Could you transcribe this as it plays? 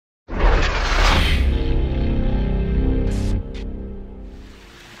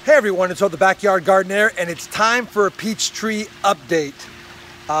Hey everyone, it's the Backyard Gardener, and it's time for a peach tree update.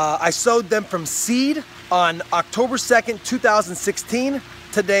 I sowed them from seed on October 2nd, 2016.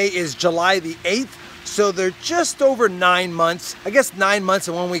 Today is July the 8th, so they're just over 9 months. I guess 9 months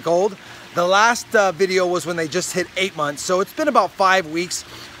and 1 week old. The last video was when they just hit 8 months, so it's been about 5 weeks,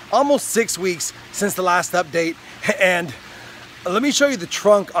 almost 6 weeks since the last update. And let me show you the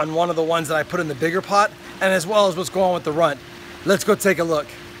trunk on one of the ones that I put in the bigger pot, and as well as what's going on with the runt. Let's go take a look.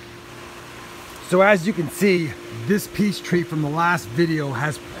 So as you can see, this peach tree from the last video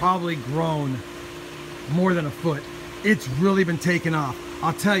has probably grown more than a foot. It's really been taken off.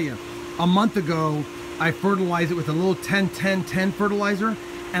 I'll tell you, a month ago, I fertilized it with a little 10-10-10 fertilizer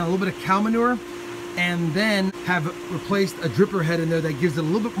and a little bit of cow manure, and then have replaced a dripper head in there that gives it a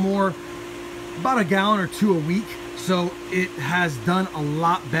little bit more, about a gallon or two a week. So it has done a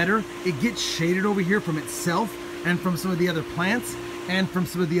lot better. It gets shaded over here from itself and from some of the other plants and from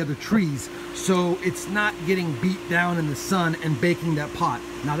some of the other trees. So it's not getting beat down in the sun and baking that pot.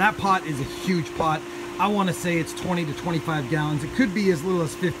 Now that pot is a huge pot. I want to say it's 20 to 25 gallons. It could be as little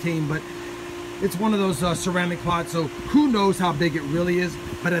as 15, but it's one of those ceramic pots, so who knows how big it really is.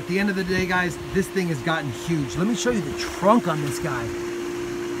 But at the end of the day, guys, this thing has gotten huge. Let me show you the trunk on this guy.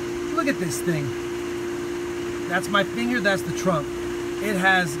 Look at this thing. That's my finger, that's the trunk. It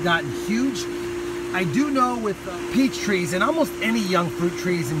has gotten huge. I do know with peach trees and almost any young fruit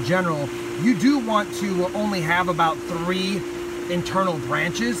trees in general, you do want to only have about 3 internal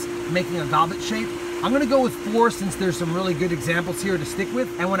branches making a goblet shape. I'm gonna go with 4 since there's some really good examples here to stick with.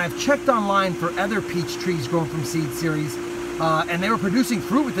 And when I've checked online for other peach trees grown from seed series, and they were producing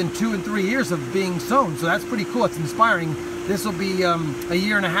fruit within 2 and 3 years of being sown, so that's pretty cool. It's inspiring. This will be a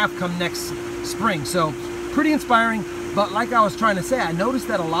year and a half come next spring, so pretty inspiring. But like I was trying to say, I noticed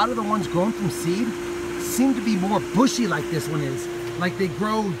that a lot of the ones grown from seed seem to be more bushy like this one is. Like they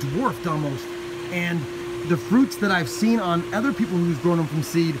grow dwarfed almost. And the fruits that I've seen on other people who've grown them from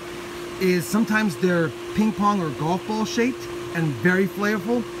seed is sometimes they're ping pong or golf ball shaped and very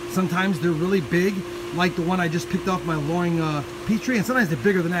flavorful. Sometimes they're really big, like the one I just picked off my Loring peach tree, and sometimes they're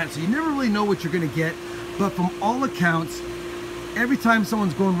bigger than that. So you never really know what you're gonna get. But from all accounts, every time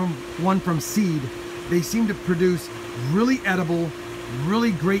someone's grown one from seed, they seem to produce really edible,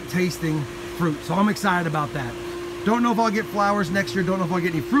 really great tasting fruit. So I'm excited about that. Don't know if I'll get flowers next year, don't know if I'll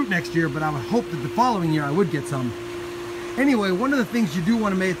get any fruit next year, but I would hope that the following year I would get some. Anyway, one of the things you do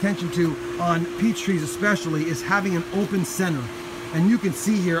want to pay attention to on peach trees especially is having an open center. And you can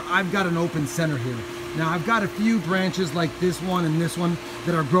see here, I've got an open center here. Now I've got a few branches like this one and this one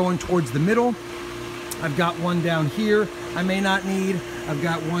that are growing towards the middle. I've got one down here I may not need. I've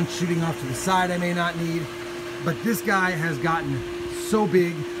got one shooting off to the side I may not need. But this guy has gotten so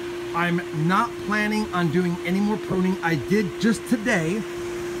big. I'm not planning on doing any more pruning. I did just today.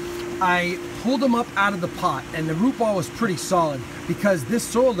 I pulled them up out of the pot, and the root ball was pretty solid because this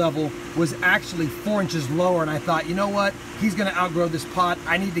soil level was actually 4 inches lower, and I thought, you know what? He's gonna outgrow this pot.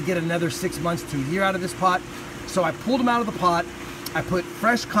 I need to get another 6 months to a year out of this pot. So I pulled him out of the pot. I put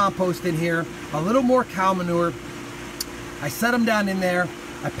fresh compost in here, a little more cow manure. I set them down in there.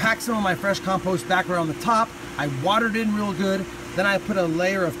 I packed some of my fresh compost back around the top. I watered in real good. Then I put a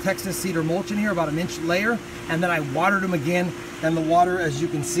layer of Texas cedar mulch in here, about an inch layer, and then I watered them again. And the water, as you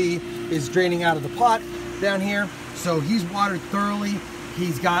can see, is draining out of the pot down here. So he's watered thoroughly.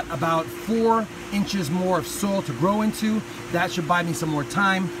 He's got about 4 inches more of soil to grow into. That should buy me some more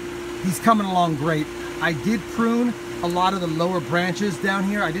time. He's coming along great. I did prune a lot of the lower branches down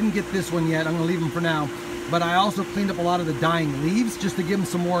here. I didn't get this one yet. I'm gonna leave them for now. But I also cleaned up a lot of the dying leaves just to give him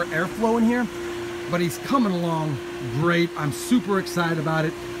some more airflow in here. But he's coming along great. I'm super excited about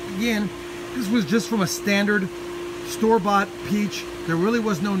it. Again, this was just from a standard store-bought peach. There really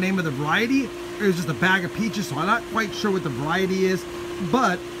was no name of the variety. It was just a bag of peaches, so I'm not quite sure what the variety is.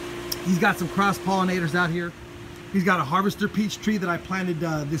 But he's got some cross-pollinators out here. He's got a harvester peach tree that I planted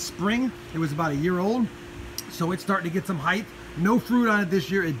this spring. It was about a year old, so it's starting to get some height. No fruit on it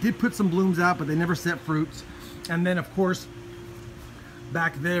this year. It did put some blooms out, but they never set fruits. And then, of course,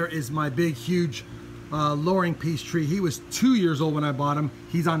 back there is my big, huge Loring peach tree. He was 2 years old when I bought him.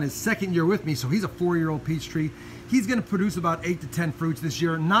 He's on his 2nd year with me, so he's a 4-year-old peach tree. He's gonna produce about 8 to 10 fruits this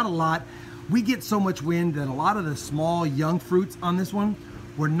year, not a lot. We get so much wind that a lot of the small, young fruits on this one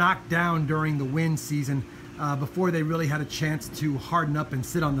were knocked down during the wind season before they really had a chance to harden up and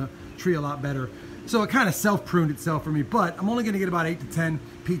sit on the tree a lot better. So it kind of self-pruned itself for me, but I'm only gonna get about 8 to 10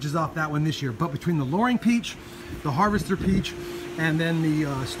 peaches off that one this year. But between the Loring peach, the harvester peach, and then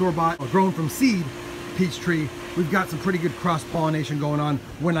the store-bought or grown from seed peach tree, we've got some pretty good cross-pollination going on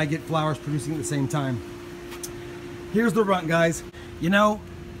when I get flowers producing at the same time. Here's the runt, guys. You know,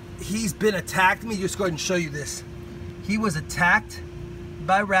 he's been attacked. Let me just go ahead and show you this. He was attacked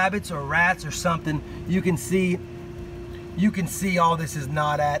by rabbits or rats or something. You can see all this is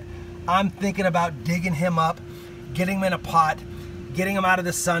gnawed at. I'm thinking about digging him up, getting him in a pot, getting him out of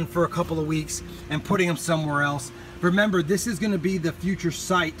the sun for a couple of weeks and putting him somewhere else. Remember, this is going to be the future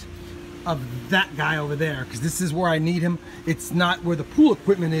site of that guy over there, because this is where I need him. It's not where the pool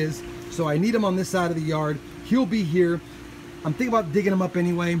equipment is, so I need him on this side of the yard. He'll be here. I'm thinking about digging him up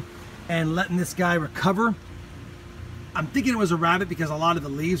anyway and letting this guy recover. I'm thinking it was a rabbit because a lot of the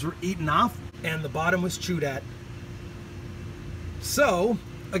leaves were eaten off and the bottom was chewed at. So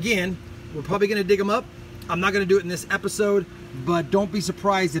again, we're probably going to dig him up. I'm not going to do it in this episode, but don't be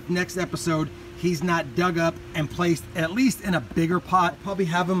surprised if next episode he's not dug up and placed at least in a bigger pot. I'll probably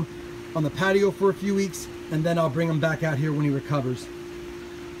have him on the patio for a few weeks, and then I'll bring him back out here when he recovers.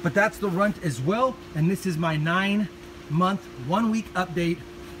 But that's the runt as well, and this is my 9-month, 1-week update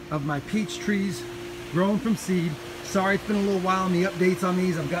of my peach trees grown from seed. Sorry, it's been a little while on the updates on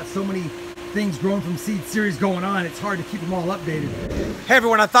these. I've got so many things grown from seed series going on, it's hard to keep them all updated. Hey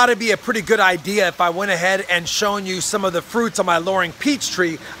everyone, I thought it'd be a pretty good idea if I went ahead and shown you some of the fruits on my lowering peach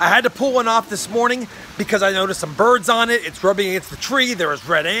tree. I had to pull one off this morning because I noticed some birds on it. It's rubbing against the tree. There was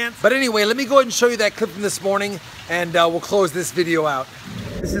red ants. But anyway, let me go ahead and show you that clip from this morning, and we'll close this video out.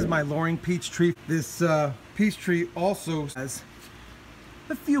 This is my lowering peach tree. This peach tree also has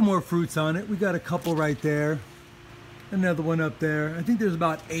a few more fruits on it. We got a couple right there, another one up there. I think there's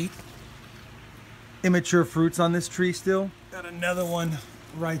about 8 immature fruits on this tree still. Got another one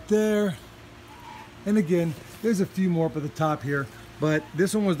right there. And again, there's a few more up at the top here, but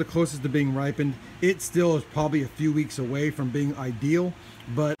this one was the closest to being ripened. It still is probably a few weeks away from being ideal,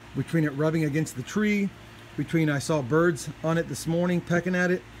 but between it rubbing against the tree, between I saw birds on it this morning pecking at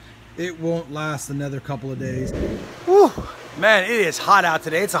it, it won't last another couple of days. Whew, man, it is hot out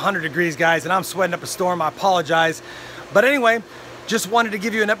today. It's 100 degrees, guys, and I'm sweating up a storm. I apologize. But anyway, just wanted to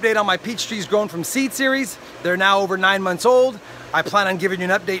give you an update on my peach trees grown from seed series. They're now over 9 months old. I plan on giving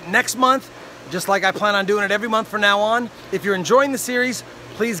you an update next month, just like I plan on doing it every month from now on. If you're enjoying the series,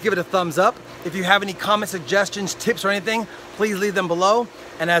 please give it a thumbs up. If you have any comments, suggestions, tips, or anything, please leave them below.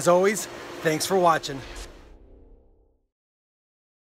 And as always, thanks for watching.